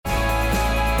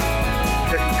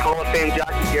Fame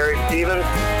jockey Gary Stevens.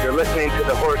 You're listening to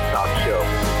the Horse Talk Show.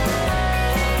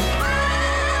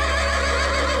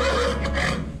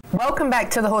 Welcome back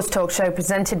to the Horse Talk Show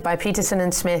presented by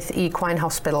Peterson & Smith Equine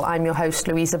Hospital. I'm your host,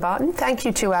 Louisa Barton. Thank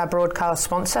you to our broadcast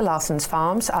sponsor, Larson's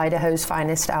Farms, Idaho's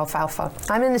finest alfalfa.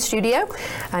 I'm in the studio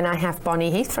and I have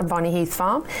Bonnie Heath from Bonnie Heath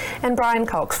Farm and Brian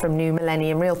Cox from New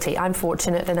Millennium Realty. I'm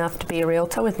fortunate enough to be a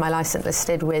realtor with my license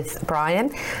listed with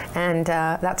Brian, and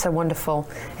that's a wonderful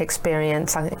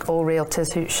experience I think all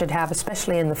realtors who should have,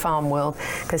 especially in the farm world,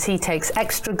 because he takes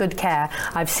extra good care.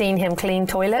 I've seen him clean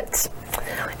toilets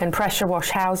and pressure wash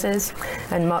houses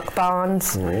and muck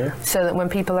barns, so that when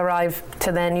people arrive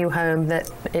to their new home that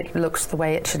it looks the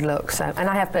way it should look. So, and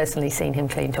I have personally seen him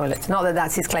clean toilets. Not that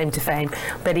that's his claim to fame,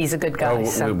 but he's a good guy.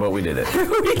 But we did it.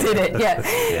 We did it,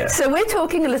 yeah. So we're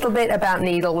talking a little bit about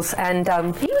Needles, and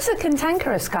he was a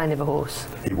cantankerous kind of a horse.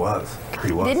 He was.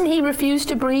 Didn't he refuse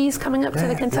to breeze coming up to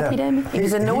the Kentucky Derby? He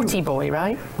was a naughty boy,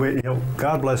 right? Well,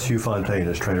 God bless Hugh Fontaine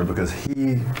as trainer, because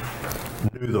he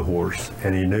knew the horse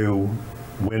and he knew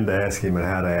when to ask him and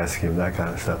how to ask him, that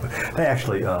kind of stuff. They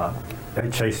actually they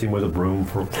chased him with a broom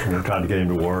for trying to get him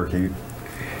to work. He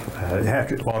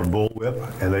had a lot of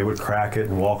bullwhip, and they would crack it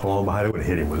and walk along behind it. They wouldn't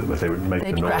hit him with it, but they would make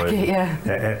the noise. Crack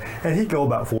it, and he'd go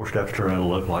about 4 steps to around and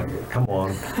look like, come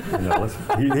on,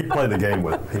 he'd play the game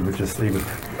with it. He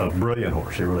was a brilliant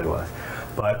horse, he really was.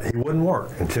 But he wouldn't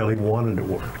work until he wanted to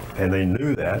work, and they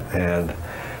knew that. And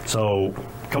so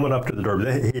coming up to the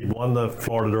Derby, he'd won the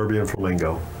Florida Derby in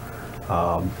Flamingo.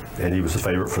 And he was the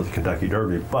favorite for the Kentucky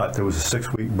Derby, but there was a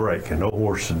 6-week break, and no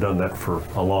horse had done that for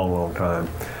a long, long time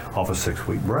off a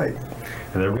 6-week break.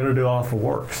 And they were going to do off the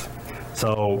works.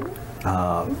 So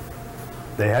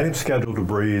they had him scheduled to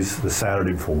breeze the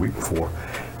Saturday week before,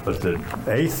 but the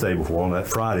 8th day before, on that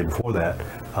Friday before that,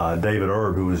 David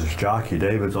Erb, who was his jockey,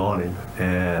 David's on him,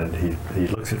 and he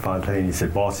looks at Fontaine. He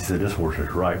said, "Boss," he said, "this horse is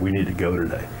right. We need to go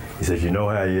today." He says, "You know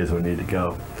how he is. We need to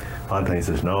go." Fontaine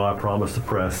says, "No, I promised the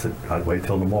press that I'd wait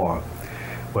till tomorrow."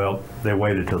 Well, they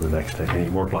waited till the next day, and he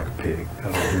worked like a pig. I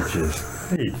mean,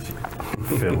 he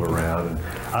fiddled around, and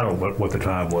I don't know what the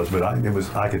time was, but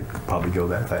I could probably go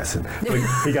that fast. And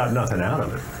he got nothing out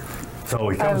of it. So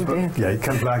he comes back. Yeah, he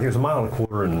comes back. It was 1.25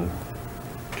 miles and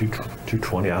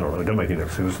 2:20. I don't know. It don't make any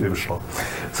difference. It was slow.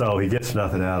 So he gets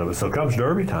nothing out of it. So comes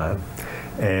Derby time,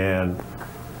 and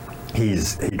he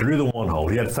drew the 1 hole.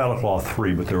 He had Saddle Cloth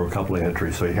 3, but there were a couple of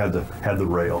entries, so he had the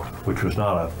rail, which was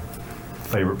not a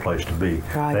favorite place to be.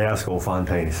 Right. They asked old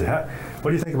Fontaine. He said,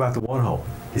 "What do you think about the 1 hole?"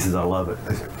 He says, "I love it."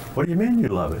 They said, "What do you mean you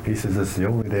love it?" He says, "It's the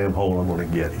only damn hole I'm going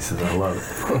to get." He says, "I love it."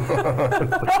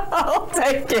 I'll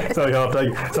take it. So I'll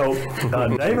take it. So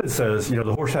David says, the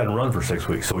horse hadn't run for 6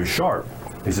 weeks, so he's sharp.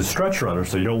 He's a stretch runner,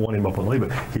 so you don't want him up on the lead,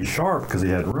 but he's sharp because he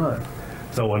hadn't run.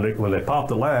 So when they pop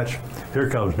the latch, here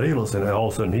comes Needles, and all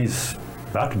of a sudden he's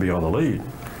about to be on the lead.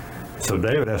 So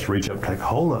David has to reach up and take a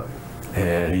hold of him.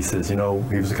 And he says, he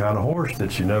was the kind of horse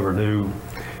that you never knew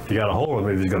if you got a hold of him,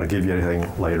 if he was going to give you anything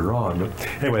later on. But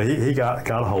anyway, he got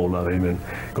a hold of him, and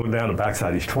going down the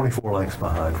backside, he's 24 lengths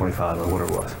behind, 25, or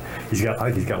whatever it was. I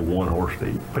think he's got 1 horse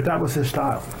lead. But that was his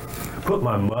style. Put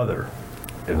my mother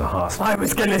in the hospital. I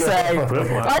was going to say,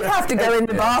 I'd have to go in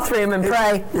the bathroom and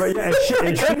pray. Right, yeah,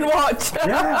 I couldn't watch.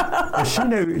 Yeah,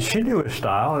 and she knew his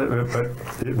style,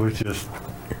 but it was just.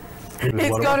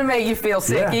 It's got to make you feel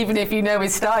sick, even if you know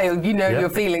his style. You're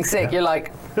feeling sick. Yeah. You're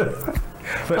like.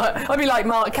 I'd be like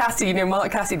Mark Cassey.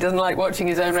 Mark Cassey doesn't like watching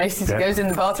his own races. He goes in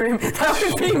the bathroom. That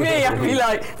would be me. I'd be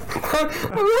like,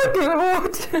 I'm not going to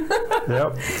watch.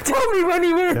 Yep. Tell me when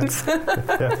he wins.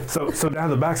 Yeah. So down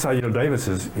the backside, David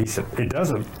says, he said, "It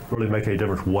doesn't really make any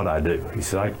difference what I do." He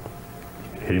said, "I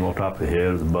hit him on top of the head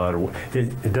or the butt, or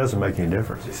it doesn't make any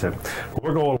difference." He said,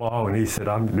 "We're going along," and he said,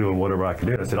 "I'm doing whatever I can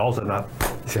do." And I said, all of a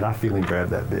sudden, I feel him grab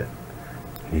that bit.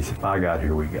 And he said, "By God,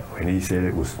 here we go." And he said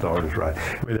it was started right.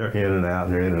 I mean, they're in and out,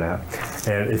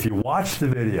 And if you watch the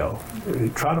video,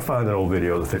 try to find that old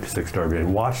video of the 56 Derby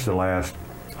and watch the last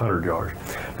 100 yards,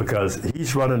 because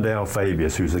he's running down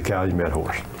Fabius, who's the Calumet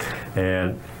horse.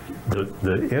 And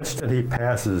the instant he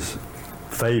passes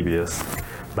Fabius,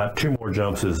 about 2 more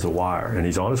jumps is the wire, and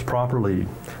he's on his proper lead.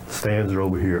 The stands are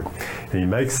over here, and he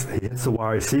hits the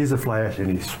wire, he sees the flash, and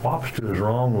he swaps to his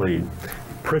wrong lead,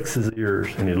 pricks his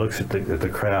ears, and he looks at the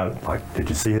crowd like, "Did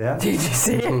you see that?" Did you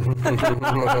see it? I mean,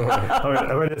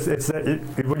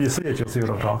 when you see it, you'll see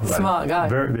what I'm talking about. Smart guy.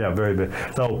 Very big.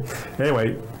 So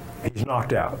anyway, he's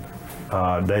knocked out.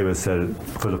 David said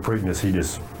for the Preakness,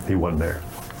 he wasn't there.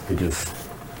 He just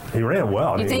He ran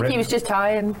well. You think he was just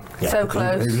tired? So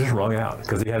close. He was just wrung out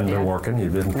because he hadn't been working.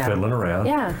 He'd been fiddling around.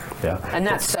 Yeah. And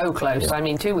that's so close. I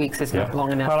mean, 2 weeks is not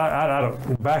long enough. Well, I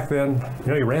don't. Back then,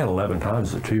 he ran 11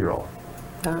 times as a 2-year-old.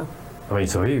 Oh. I mean,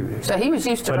 so he was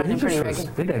used to running pretty regularly.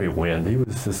 He didn't have any wind. He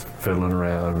was just fiddling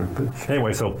around. But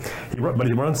anyway, so he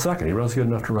runs second. He runs good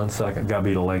enough to run second. Got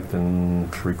beat a length in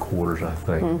 3/4, I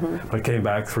think. But came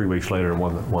back 3 weeks later and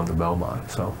won the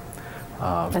Belmont. So.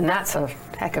 And that's a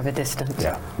heck of a distance.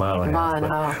 Yeah, mile and a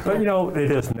half. But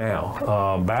it is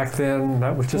now. Back then,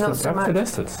 that was just a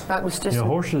distance. That was just.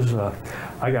 Horses. I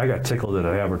got tickled at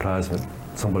an advertisement.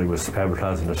 Somebody was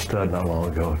advertising a stud not long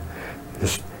ago.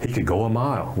 He could go a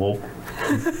mile. Well,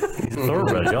 he's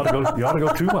thoroughbred. You ought to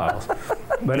go 2 miles.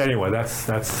 But anyway,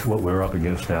 that's what we're up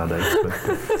against nowadays. But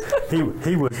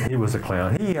he was a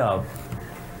clown. He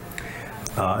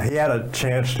had a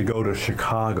chance to go to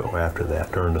Chicago after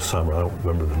that during the summer. I don't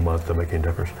remember the month to make any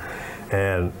difference.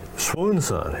 And Swoon's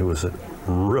son, who was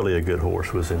really a good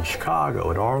horse, was in Chicago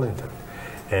at Arlington.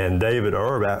 And David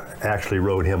Erb actually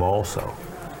rode him also.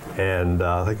 And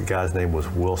I think the guy's name was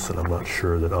Wilson, I'm not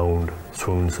sure, that owned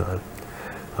Swoon's son.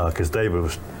 Because David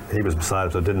was beside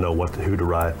him, so I didn't know who to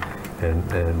ride.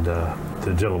 And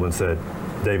the gentleman said,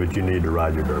 David, you need to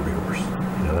ride your Derby horse.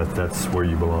 That's where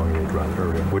you belong. You need to ride the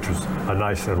Derby, which was a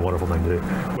nice and wonderful thing to do.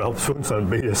 Well, Swoon's son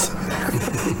beat us.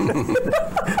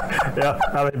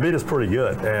 Beat us pretty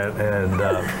good. And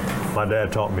my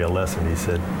dad taught me a lesson. He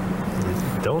said,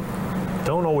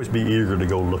 don't always be eager to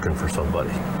go looking for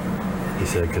somebody. He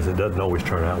said, because it doesn't always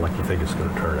turn out like you think it's going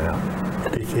to turn out.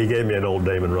 He gave me an old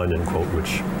Damon Runyon quote,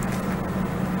 which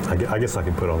I guess I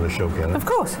can put on this show, can I? Of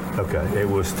course. Okay. It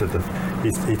was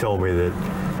he told me that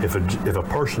if a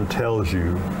person tells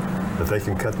you that they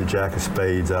can cut the jack of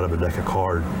spades out of a deck of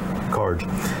cards,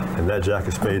 and that jack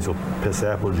of spades will piss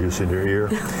apple juice in your ear,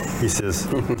 he says,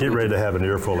 get ready to have an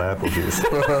earful of apple juice.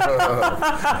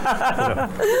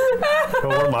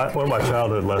 One of my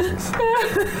childhood lessons.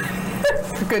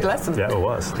 Good lesson. Yeah, it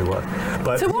was.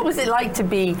 But so what was it like to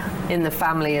be in the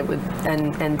family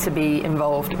and to be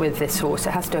involved with this horse?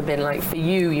 It has to have been like, for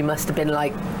you must have been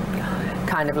like,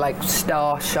 kind of like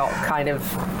star shock kind of.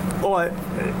 Well,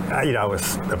 I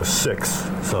was 6,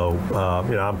 so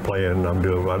I'm playing. I'm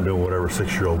doing whatever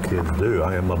 6-year-old kids do.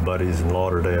 I had my buddies in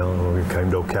Lauderdale. We came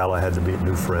to Ocala. I had to meet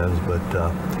new friends, but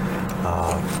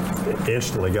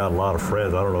instantly got a lot of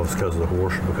friends. I don't know if it's because of the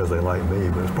horse or because they like me,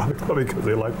 but it's probably because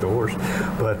they like the horse.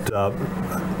 But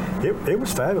it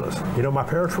was fabulous. My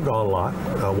parents were gone a lot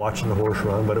watching the horse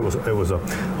run, but it was a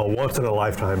once in a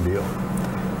lifetime deal,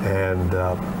 and.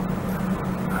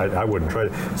 I wouldn't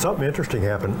trade it. Something interesting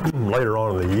happened later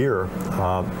on in the year.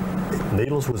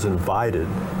 Needles was invited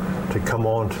to come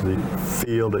on to the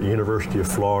field at University of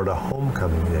Florida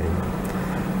homecoming game.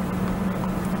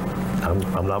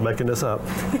 I'm not making this up.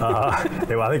 I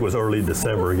think it was early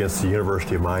December against the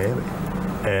University of Miami.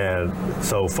 And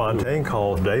so Fontaine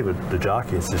calls David, the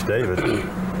jockey, and says, David,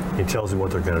 he tells him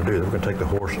what they're going to do. They're going to take the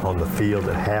horse on the field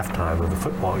at halftime of the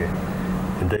football game.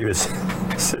 And David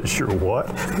said, sure, what?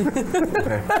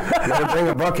 Gotta bring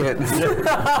a bucket.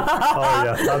 Oh,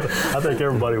 yeah. I think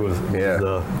everybody was I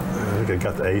think I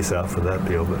got the ace out for that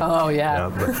deal. But,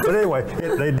 but anyway,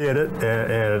 they did it,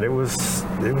 and it was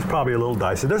probably a little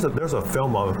dicey. There's a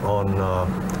film on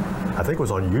I think it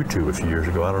was on YouTube a few years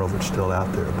ago. I don't know if it's still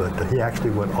out there, but he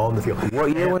actually went on the field.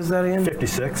 What year was that again?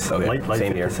 56. Okay. Late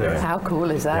Same 56. year. How cool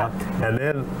is that? Yeah. And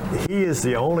then he is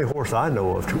the only horse I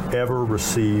know of to ever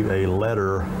receive a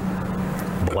letter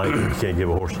blanket. You can't give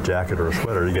a horse a jacket or a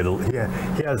sweater. He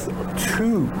has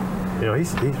 2. I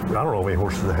don't know how many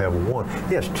horses that have one.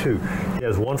 He has 2. He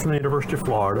has one from the University of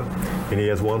Florida, and he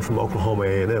has one from Oklahoma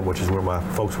A&M, which is where my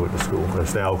folks went to school. And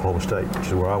it's now Oklahoma State, which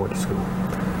is where I went to school.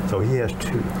 So he has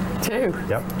 2. 2?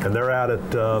 Yep. And they're out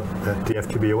at the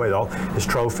FQBOA. His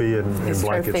trophy and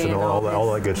blankets and all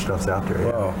that good stuff's out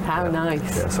there. Wow. Yeah. How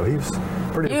nice. Yeah, so he was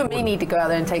pretty You and me need to go out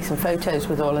there and take some photos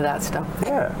with all of that stuff.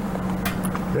 Yeah.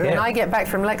 When I get back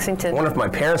from Lexington. I wonder if my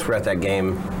parents were at that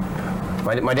game.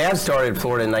 My dad started in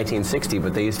Florida in 1960,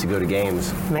 but they used to go to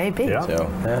games. Maybe. Yeah. So,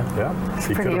 Yeah. It's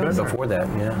pretty awesome. Before that,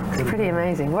 It's pretty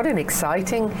amazing. What an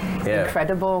exciting,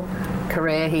 incredible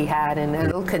career he had, and a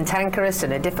little cantankerous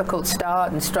and a difficult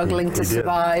start and struggling to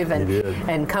survive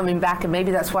and coming back, and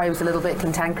maybe that's why he was a little bit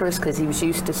cantankerous, because he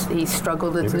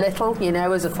struggled as little,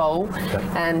 as a foal,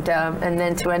 and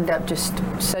then to end up just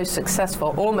so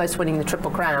successful, almost winning the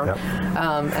Triple Crown,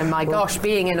 and my gosh,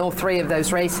 being in all 3 of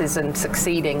those races and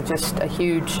succeeding, just a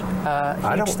huge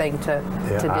thing to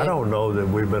do. I don't know that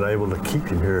we've been able to keep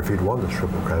him here if he'd won the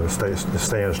Triple Crown to stay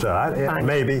in stud.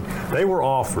 Maybe they were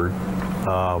offered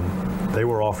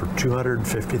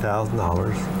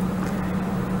 $250,000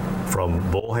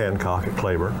 from Bull Hancock at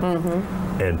Claiborne,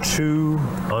 and 2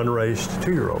 unraced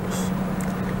 2-year-olds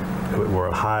who were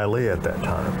at Hialeah at that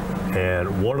time.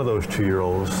 And one of those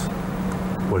 2-year-olds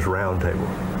was Round Table.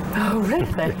 Oh,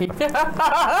 really?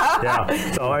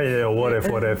 Yeah. So what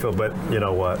if, but you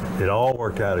know what? It all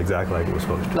worked out exactly like it was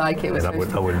supposed to. Like it was supposed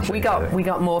to. I wouldn't change that. We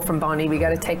got more from Bonnie. We got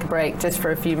to take a break just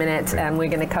for a few minutes, and we're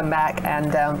going to come back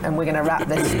and we're going to wrap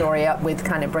this story up with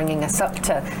kind of bringing us up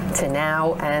to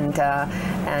now,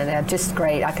 and just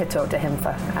great. I could talk to him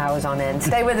for hours on end.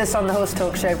 Stay with us on the Horse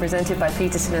Talk Show presented by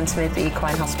Peterson and Smith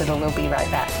Equine Hospital. We'll be right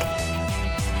back.